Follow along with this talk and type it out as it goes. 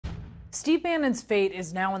Steve Bannon's fate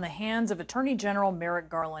is now in the hands of Attorney General Merrick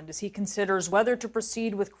Garland as he considers whether to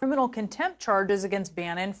proceed with criminal contempt charges against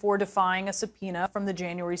Bannon for defying a subpoena from the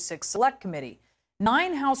January 6th Select Committee.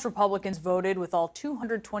 9 House Republicans voted with all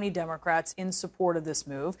 220 Democrats in support of this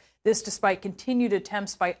move. This despite continued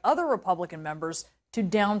attempts by other Republican members to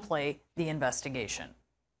downplay the investigation.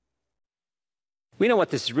 We know what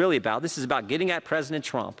this is really about. This is about getting at President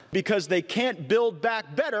Trump. Because they can't build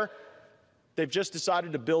back better, they've just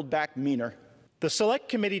decided to build back meaner. The Select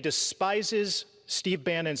Committee despises Steve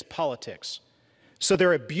Bannon's politics, so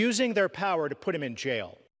they're abusing their power to put him in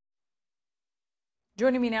jail.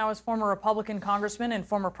 Joining me now is former Republican congressman and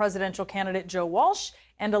former presidential candidate Joe Walsh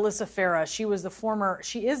and Alyssa Farah.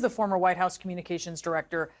 She is the former White House communications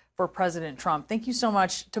director for President Trump. Thank you so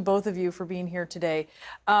much to both of you for being here today.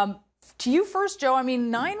 To you first, Joe. I mean,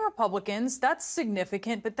 9 Republicans, that's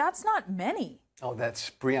significant, but that's not many. Oh, that's,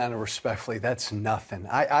 Brianna, respectfully, that's nothing.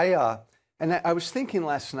 I was thinking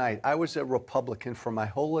last night, I was a Republican for my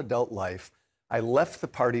whole adult life. I left the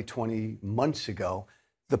party 20 months ago.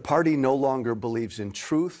 The party no longer believes in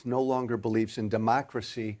truth, no longer believes in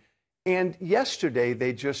democracy. And yesterday,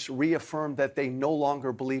 they just reaffirmed that they no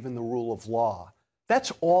longer believe in the rule of law.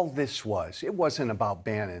 That's all this was. It wasn't about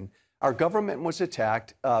Bannon. Our government was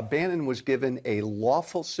attacked. Bannon was given a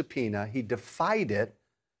lawful subpoena. He defied it.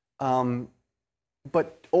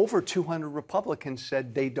 But over 200 Republicans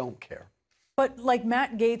said they don't care. But like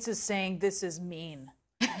Matt Gaetz is saying, this is mean.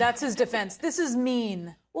 That's his defense. This is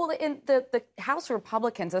mean. Well, the House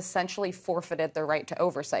Republicans essentially forfeited their right to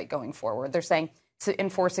oversight going forward. They're saying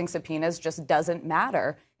enforcing subpoenas just doesn't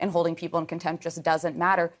matter and holding people in contempt just doesn't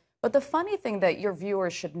matter. But the funny thing that your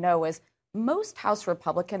viewers should know is most House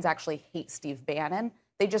Republicans actually hate Steve Bannon.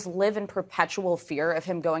 They just live in perpetual fear of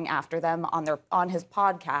him going after them on his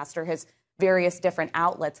podcast or his various different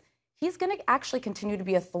outlets. He's going to actually continue to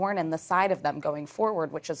be a thorn in the side of them going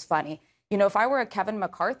forward, which is funny. You know, if I were a Kevin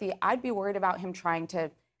McCarthy, I'd be worried about him trying to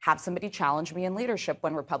have somebody challenge me in leadership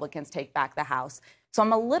when Republicans take back the House. So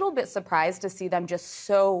I'm a little bit surprised to see them just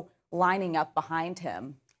so lining up behind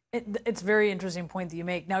him. It's a very interesting point that you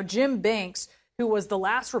make. Now, Jim Banks, who was the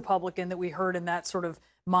last Republican that we heard in that sort of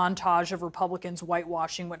montage of Republicans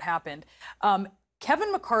whitewashing what happened,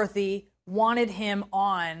 Kevin McCarthy wanted him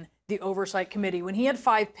on the Oversight Committee. When he had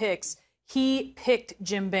 5 picks, he picked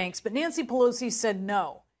Jim Banks, but Nancy Pelosi said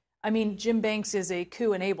no. I mean, Jim Banks is a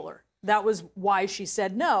coup enabler. That was why she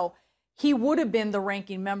said no. He would have been the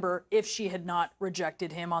ranking member if she had not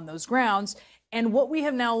rejected him on those grounds. And what we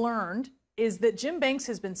have now learned is that Jim Banks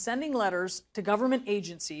has been sending letters to government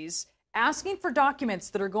agencies asking for documents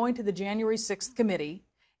that are going to the January 6th committee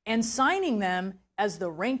and signing them as the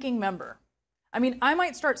ranking member. I mean, I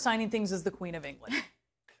might start signing things as the Queen of England.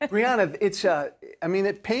 Brianna,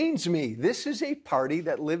 it pains me. This is a party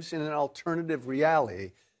that lives in an alternative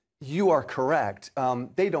reality. You are correct.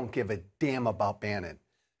 They don't give a damn about Bannon.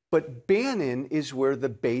 But Bannon is where the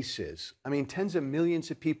base is. I mean, tens of millions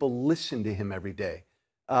of people listen to him every day.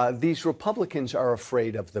 These Republicans are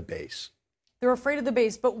afraid of the base. They're afraid of the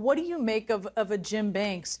base. But what do you make of a Jim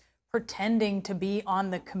Banks pretending to be on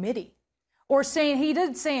the committee? Or saying, he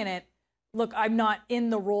did say in it, look, I'm not in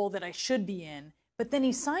the role that I should be in. But then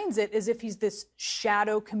he signs it as if he's this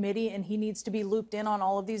shadow committee and he needs to be looped in on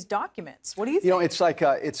all of these documents. What do you think? You know, it's like,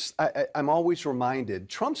 I'm always reminded,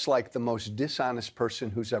 Trump's like the most dishonest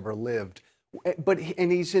person who's ever lived.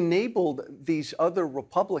 And he's enabled these other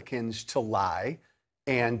Republicans to lie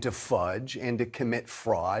and to fudge and to commit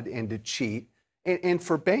fraud and to cheat. And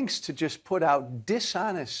for Banks to just put out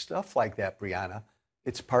dishonest stuff like that, Brianna,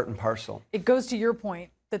 it's part and parcel. It goes to your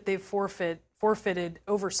point that they've forfeited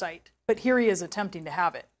oversight. But here he is attempting to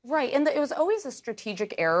have it. Right. And it was always a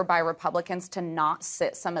strategic error by Republicans to not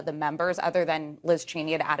sit some of the members other than Liz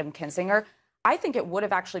Cheney and Adam Kinzinger. I think it would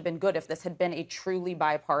have actually been good if this had been a truly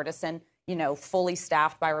bipartisan, fully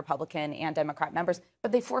staffed by Republican and Democrat members.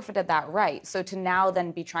 But they forfeited that right. So to now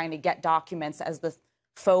then be trying to get documents as the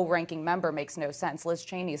faux ranking member makes no sense. Liz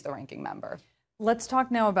Cheney is the ranking member. Let's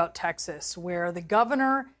talk now about Texas, where the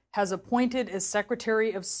governor has appointed as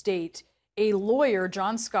Secretary of State a lawyer,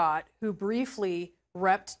 John Scott, who briefly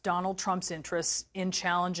repped Donald Trump's interests in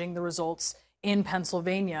challenging the results in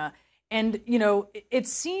Pennsylvania. And, it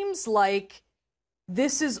seems like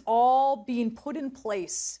this is all being put in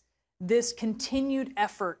place, this continued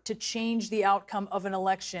effort to change the outcome of an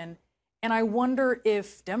election. And I wonder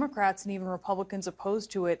if Democrats and even Republicans opposed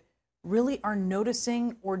to it really are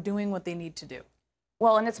noticing or doing what they need to do.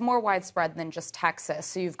 Well, and it's more widespread than just Texas.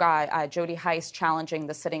 So you've got Jody Hice challenging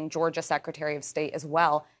the sitting Georgia Secretary of State as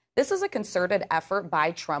well. This is a concerted effort by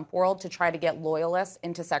Trump world to try to get loyalists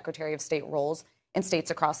into Secretary of State roles. in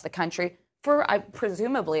states across the country for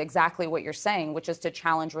presumably exactly what you're saying, which is to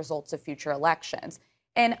challenge results of future elections.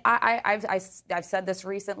 And I've said this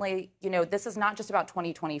recently, you know, this is not just about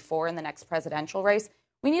 2024 and the next presidential race.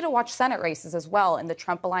 We need to watch Senate races as well. And the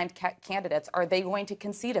Trump-aligned candidates, are they going to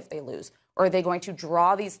concede if they lose? Or are they going to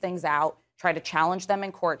draw these things out, try to challenge them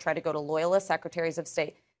in court, try to go to loyalist secretaries of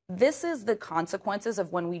state? This is the consequences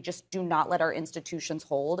of when we just do not let our institutions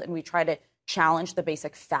hold and we try to challenge the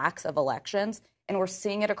basic facts of elections. And we're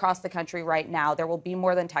seeing it across the country right now. There will be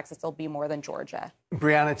more than Texas. There'll be more than Georgia.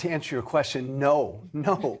 Brianna, to answer your question, no.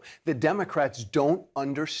 The Democrats don't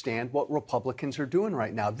understand what Republicans are doing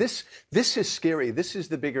right now. This is scary. This is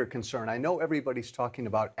the bigger concern. I know everybody's talking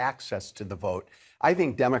about access to the vote. I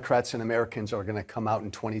think Democrats and Americans are going to come out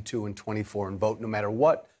in 22 and 24 and vote no matter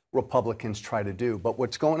what Republicans try to do. But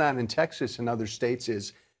what's going on in Texas and other states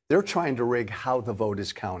is they're trying to rig how the vote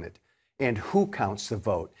is counted and who counts the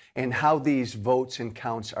vote and how these votes and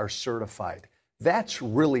counts are certified. That's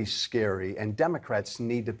really scary, and Democrats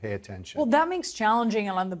need to pay attention. Well, that makes challenging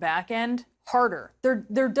on the back end harder.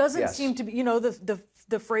 There doesn't seem to be, you know,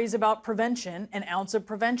 the phrase about prevention, an ounce of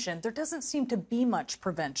prevention. There doesn't seem to be much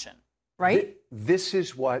prevention, right? This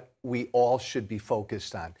is what we all should be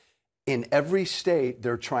focused on. In every state,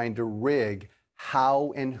 they're trying to rig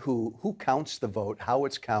how and who counts the vote, how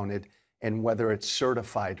it's counted, and whether it's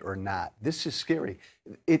certified or not. This is scary.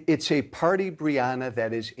 It's a party, Brianna,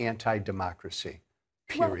 that is anti-democracy,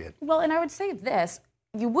 period. Well, and I would say this.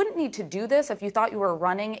 You wouldn't need to do this if you thought you were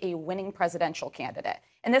running a winning presidential candidate.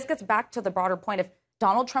 And this gets back to the broader point of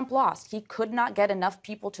Donald Trump lost. He could not get enough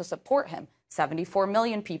people to support him. 74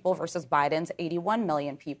 million people versus Biden's 81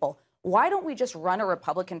 million people. Why don't we just run a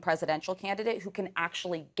Republican presidential candidate who can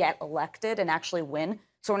actually get elected and actually win,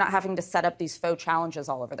 so we're not having to set up these faux challenges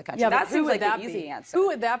all over the country? Yeah, that seems like the easy answer. Who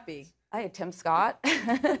would that be? Tim Scott.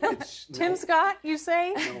 Tim Scott, you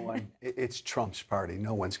say? No one. It's Trump's party.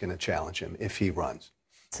 No one's going to challenge him if he runs.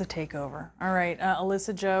 It's a takeover. All right.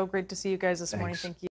 Alyssa, Joe, great to see you guys this morning. Thanks. Thank you.